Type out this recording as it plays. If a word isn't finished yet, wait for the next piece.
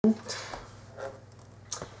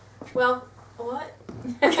Well, what?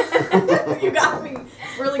 You got me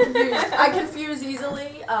really confused. I confuse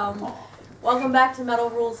easily. Welcome back to Metal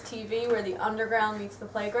Rules TV, where the underground meets the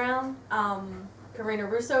playground. Karena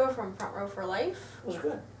Russo from Front Row for Life. It was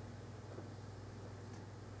good.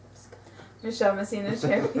 Michelle Messina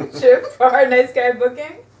Championship for our nice guy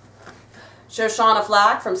booking. Shoshannah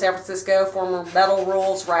Flach from San Francisco, former Metal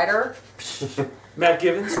Rules writer. Matt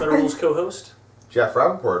Givens, Metal Rules co-host. Jeff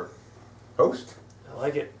Rappaport, host. I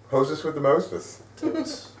like it. Hostess with the mostest.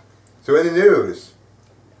 So in the news,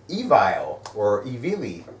 Evile, or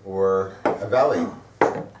Evile, or Evile.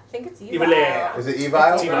 I think it's Evile. Evile. Is it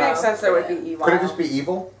Evile? It makes sense there would be Evile. Could it just be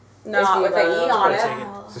evil? No, with an E on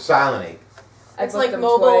it. It's a silent E. It's like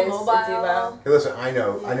mobile. Hey, listen, I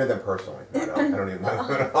know them personally. I don't even know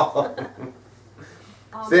them at all.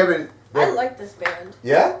 So I like this band.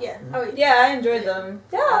 Yeah? Yeah. Oh, Yeah, I enjoyed them.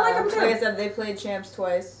 Yeah, I like them too. Like I said, they played Champs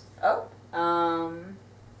twice. Oh.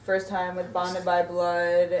 First time with Bonded by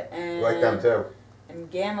Blood and Like them too.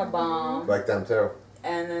 and Gamma Bomb. Like them too.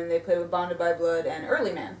 And then they played with Bonded by Blood and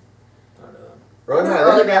Early Man. Really? Man, Early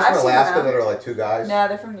are they Man, guys I've from seen Alaska them. that are like two guys? No,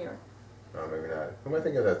 they're from New York. Oh, maybe not. Who am I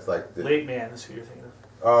thinking of that's like the... Late Man, that's who you're thinking of.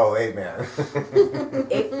 Oh, 8 Man.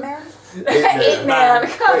 8 Man? 8 Man.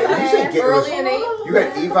 Wait, did you say Early and 8. You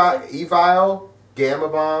had Evile, Gamma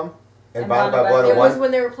Bomb, and Bonded by Blood It at was one.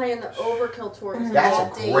 when they were playing the Overkill tour.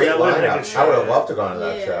 That's a great Yeah, what a good lineup. show. I would have loved to go to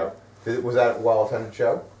that Yeah. show. Was that a well-attended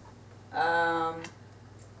show? I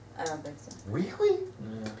don't think so. Really?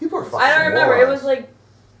 People are fucking I don't remember. It morons. was like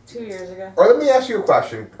 2 years ago. Or let me ask you a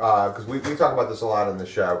question, because we talk about this a lot in the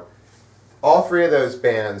show. All three of those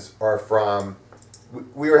bands are from,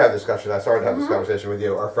 we were having a discussion, I started to have this conversation with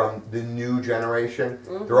you, are from the new generation.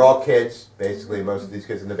 They're all kids, basically, most of these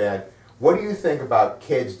kids in the band. What do you think about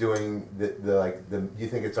kids doing do you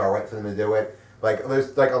think it's alright for them to do it? Like,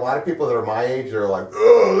 there's like a lot of people that are my age that are like,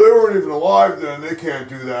 oh, they weren't even alive then, they can't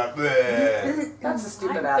do that. Bleh. That's a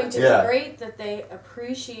stupid I think attitude. it's great that they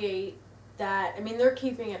appreciate that. I mean, they're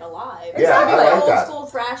keeping it alive. Yeah, I like old that. school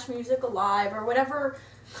thrash music alive, or whatever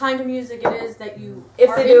kind of music it is that you If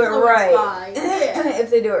are they do it influenced right. by. Yeah. If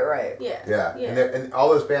they do it right. Yeah. Yeah, Yeah. and all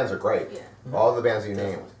those bands are great. Yeah. All the bands you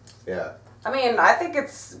named. Yeah. I mean, I think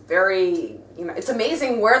it's very, it's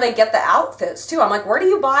amazing where they get the outfits, too. I'm like, where do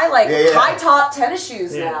you buy, like, high-top tennis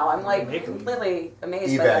shoes now? I'm, like, completely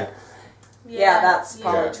amazed by eBay. that. Yeah, that's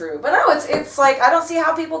probably true. But no, it's like, I don't see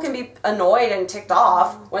how people can be annoyed and ticked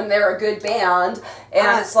off when they're a good band.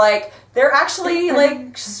 And it's like, they're actually,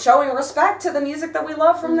 like, showing respect to the music that we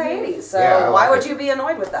love from the 80s. So why would you be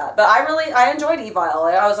annoyed with that? But I enjoyed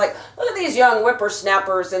Evile. I was like, look at these young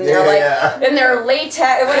whippersnappers and they're like, in their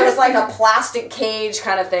latex, it was like a plastic cage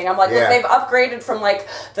kind of thing. I'm like, look, they've upgraded from like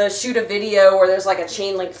the shoot a video where there's like a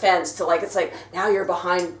chain link fence to like, it's like, now you're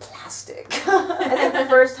behind plastic. I think the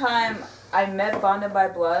first time I met Bonded by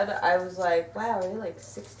Blood, I was like, wow, are they like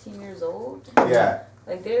 16 years old? Yeah.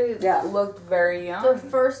 Like, they looked very young. The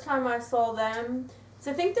first time I saw them, so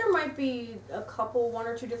I think there might be one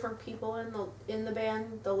or two different people in the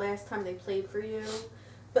band the last time they played for you.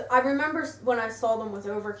 But I remember when I saw them with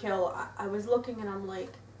Overkill, I was looking and I'm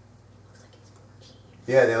like, looks like he's 14.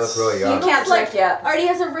 Yeah, they look really young. You can't drink yet. Already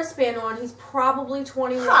has a wristband on. He's probably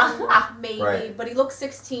 21, maybe, but he looks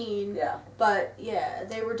 16. Yeah. But yeah,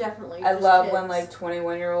 they were definitely. I just love kids. when like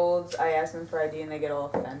 21-year-olds, I ask them for ID and they get all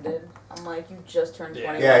offended. I'm like, you just turned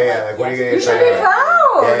 21. Yeah, like, what are you going to You say? should be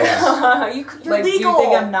proud. Yeah. You're like, legal. do you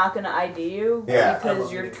think I'm not going to ID you Yeah.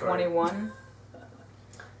 because you're 21?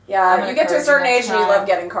 Yeah, you get to a certain age and you love getting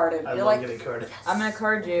getting carded. I You're love like, getting carded. I'm going to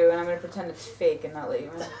card you and I'm going to pretend it's fake and not let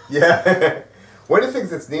you in. Yeah. One of the things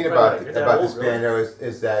that's neat about Right, this band though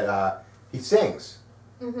is that he sings.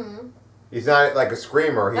 Mm-hmm. He's not like a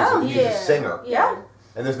screamer. He's a singer. Yeah.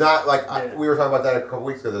 And there's not like we were talking about that a couple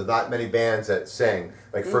weeks ago. There's not many bands that sing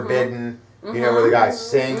like Forbidden. You know where the guy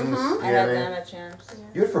sings. You know I what had I them mean? at Champs.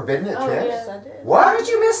 You had Forbidden at Oh, Champs? Yes, I did. how What? did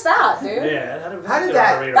you miss that, dude? Yeah, How did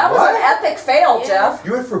that- That was What? an epic fail, Yeah. Jeff.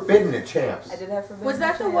 You had Forbidden at Champs. I did have Forbidden Was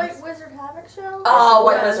that at the Champs. White Wizard Havoc show? Oh,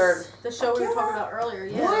 White Yes. Wizard. The show we were talking about earlier.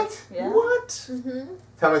 Yeah. What? Yeah. What? Mm-hmm.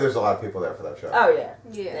 Tell me there's a lot of people there for that show. Oh, yeah.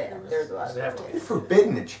 Yeah. There's a lot Does of it have to You be? had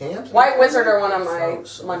Forbidden at Champs? White Wizard are one of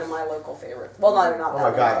Frozen. my local favorites. Well, no, they're not Oh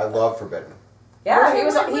that my god, I many. love Forbidden. Yeah,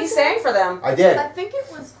 Was it White he Wizard? sang for them. I did. I think it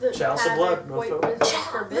was the Chalice of Havoc, Blood, no White photo. Wizard,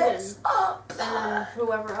 Forbidden, Up. and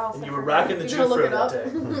whoever else. And I you were forget. rocking the You gonna look Jufro it up? that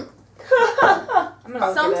day. I'm gonna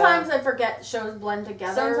look it Sometimes up. I forget shows blend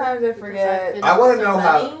together. Sometimes I because forget. I've been I want to to know so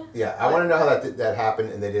how. many. Yeah, I want to know how that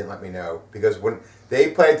happened, and they didn't let me know because when they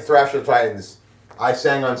played Thrash of the Titans, I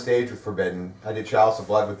sang on stage with Forbidden. I did Chalice of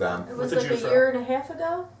Blood with them. It was With the like a Jufro. year and a half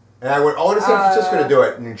ago. And I went all to San Francisco to do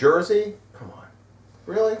it. New Jersey? Come on.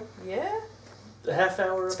 Really? Yeah. The half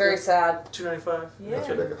hour. It's very sad. $2.95. Yeah. That's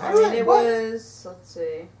ridiculous. I mean, it was. Let's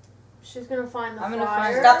see. She's gonna find the I'm gonna flyer.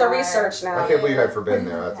 find She's got the research I now. can't believe you had forbidden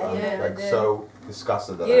there. That's, I I'm did, I like did. so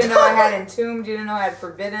disgusted that You didn't know I had entombed. You didn't know I had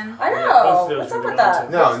forbidden. I Yeah, both know. of those What's up were with good that?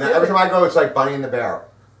 too. No, every time I go, it's like Bunny and the Bear.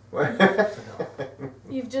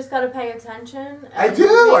 You've just got to pay attention. I and do.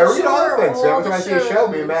 make I read all sure the things. So all every time I the see a show,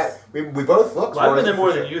 me and shows- Matt, we both look. Well, I've been there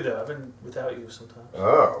more for than shit. you though. I've been without you sometimes.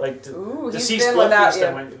 Oh. Like the Ooh, he's deceased been blood without feast, I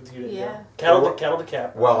you. went with you. Yeah. Cattle to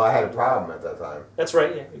cap. Well, I had a problem at that time. That's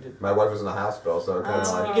right. Yeah, you did. My wife was in the hospital, so it kind of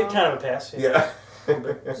Oh. like. You get kind of a pass. Yeah.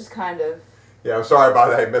 Just kind of. Yeah, I'm sorry about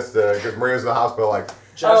that. I missed because Maria was in the hospital. Like,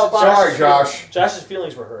 Josh, Oh, sorry, Josh. Josh's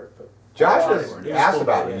feelings were hurt, but Josh Oh, was he was asked cool,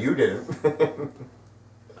 about yeah. me. You didn't.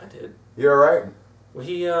 I did. You're all right. Well,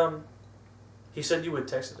 he said you had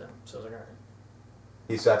texted him, so I was like, all right.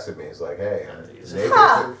 He texted me. He's like, "Hey, He's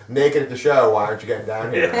naked at the show. Why aren't you getting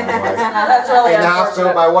down here?" And I'm like, That's really in the hospital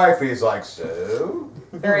with unfortunate. my wife. He's like, "So,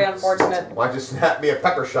 Very unfortunate. why don't you snap me a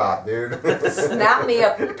pepper shot, dude?" Snap me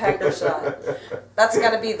a pecker shot. That's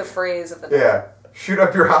got to be the phrase of the day. Yeah. Shoot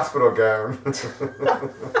up your hospital gown.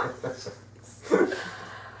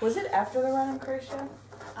 Was it after the Run and Cray show?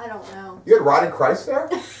 I don't know. You had Rod and Christ there?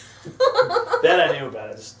 That I knew about.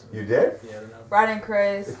 I just You did? yeah, I don't know. Rod and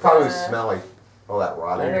Cray's. It's probably smelly. All that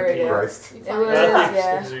rotting There we go. Christ. You It find was, out.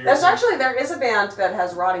 yeah. There is a band that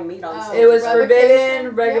has rotting meat on Oh. stage. It was Revocation,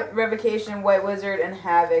 Forbidden, yep. Revocation, White Wizard, and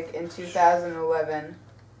Havoc in 2011.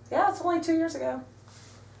 Yeah, it's only 2 years ago.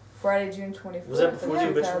 Friday, June 24th. Was that before the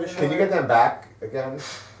obituary show? Can you get them back again?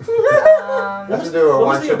 Um, Let's do a What was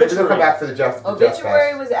one the show. Maybe they'll come obituary? back for the Jeff Obituary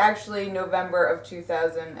Fest. was actually November of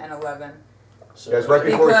 2011. So, Yeah, it's right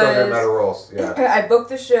before we started Because- Metal Rules. Yeah. I booked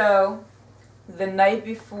the show the night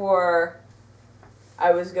before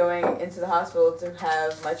I was going into the hospital to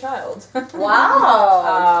have my child.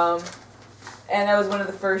 Wow. And that was one of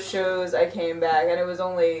the first shows I came back, and it was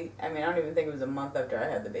only, I mean, I don't even think it was a month after I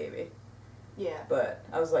had the baby. Yeah. But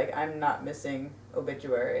I was like, I'm not missing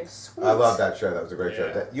Obituary. Sweet. I love that show. That was a great show.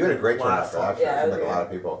 Yeah. You had a great Lot of turnout for that fun. show. Yeah, It it like was a lot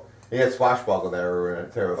of people. You had Swashbuckle there in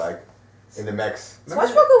it too, like in the mix.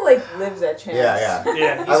 Swashbuckle, like, lives at Chance. Yeah, yeah.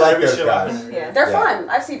 yeah, I like every those show guys. I've been Yeah. They're Yeah. fun.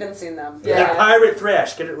 I've even seen them. Yeah. They're pirate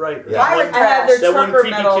thrash. Get it right. Yeah. Pirate I had their That one trucker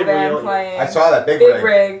creepy metal kid where band you- playing. I saw that Big Big Rig.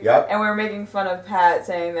 Rig. Yep. And we were making fun of Pat,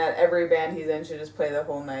 saying that every band he's in should just play the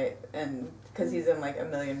whole night, and because he's in like a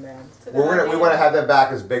million bands. It's a Well, good we idea. want to have them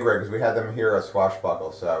back as Big Rig because we had them here as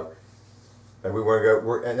Swashbuckle. So, and we want to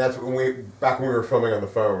go. And that's when back when we were filming on the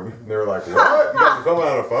phone. They were like, "What? You guys are filming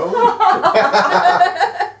on a phone?"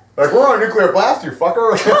 Like, we're on a nuclear blast, you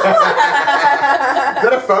fucker. Is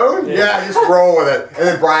that a phone? Yeah, just roll with it. And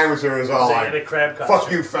then Brian was here and was all in a like, crab costume.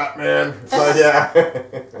 "Fuck you, fat man." So yeah. Oh my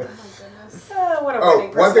goodness. What a Oh,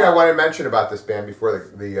 winning one thing I personality. wanted to mention about this band before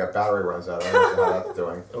the battery runs out, I don't know how that's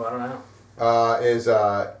doing, Oh, I don't know. is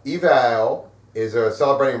Evile is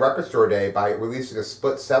celebrating Record Store Day by releasing a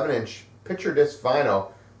split 7-inch picture disc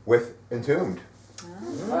vinyl with Entombed.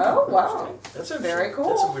 Oh, wow. That's a Very cool.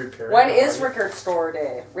 That's a weird period. When is Record Store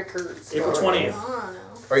Day? Record Store April Day. 20th. I don't know.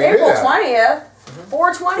 Oh, you knew April that? 20th?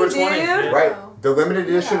 420, 420, dude. yeah. Right. The limited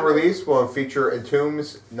edition Yeah. release will feature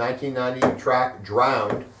Entombed's 1990 track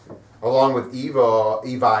Drowned, along with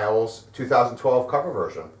Evile's 2012 cover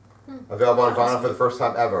version. Available on vinyl for the first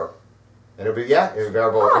time ever. And it'll be,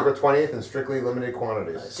 available April 20th in strictly limited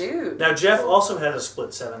quantities. Dude. Now Jeff also has a split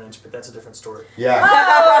 7-inch, but that's a different story. Yeah.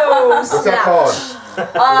 Oh, What's that called?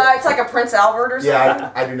 It's like a Prince Albert or something.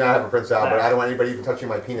 Yeah, I do not have a Prince Albert. I don't want anybody even touching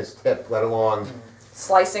my penis tip, let along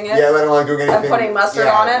Slicing it. let along doing anything. putting mustard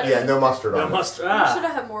yeah, on it? Yeah, no mustard No on mustard. We Ah. should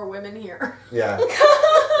have had more women here. it. Yeah.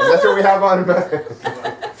 And that's what we have on.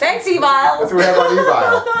 Thanks, That's Evile. what we have on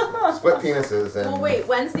Evile. Split penises and. Well, wait.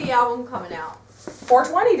 When's the album coming out?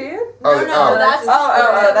 420, dude. Oh, No, no, oh. that's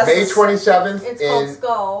That's May the- 27th It's called in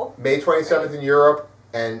Skull. May 27th in Europe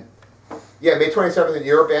and May 27th in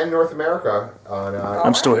Europe and North America on.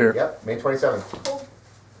 I'm still here. Yep, May 27th.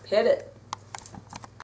 Hit it.